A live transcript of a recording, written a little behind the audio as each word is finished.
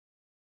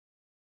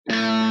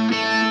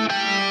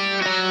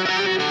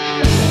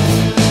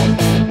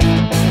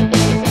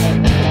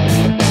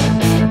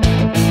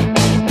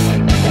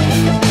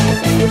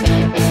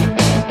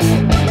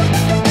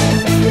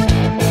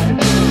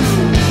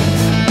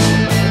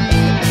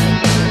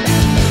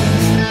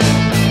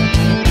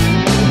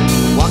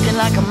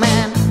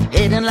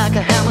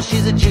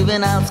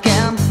moving out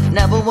scam.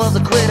 Never was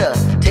a quitter,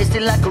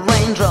 tasted like a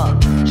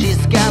raindrop.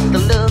 She's got the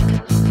look,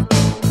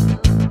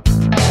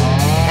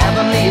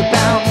 heavenly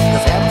bound,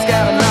 'cause heaven's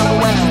got a number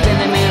when she's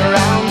spinning me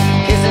around.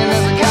 Kissing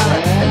is a color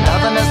and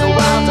loving is a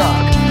wild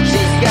dog.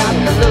 She's got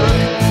the look,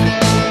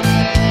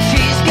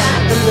 she's got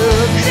the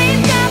look,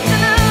 she's got the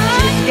look,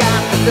 she's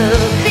got the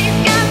look, she's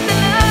got the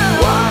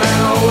look. What in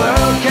the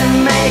world can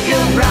make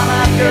a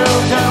brown-eyed girl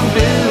turn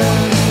blue?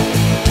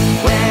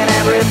 When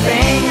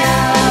everything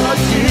I'll ever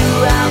do,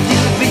 I'll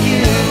do for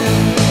you.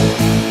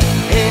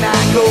 And I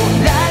go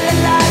la la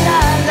la la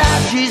la,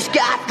 she's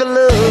got the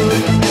look.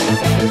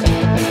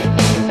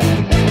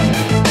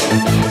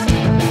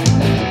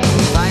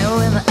 Fire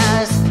in the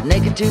eyes,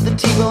 naked to the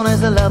T-bone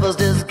as a lover's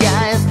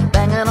disguise.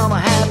 Banging on a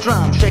half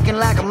drum, shaking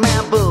like a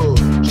mad bull.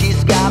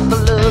 She's got the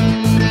look,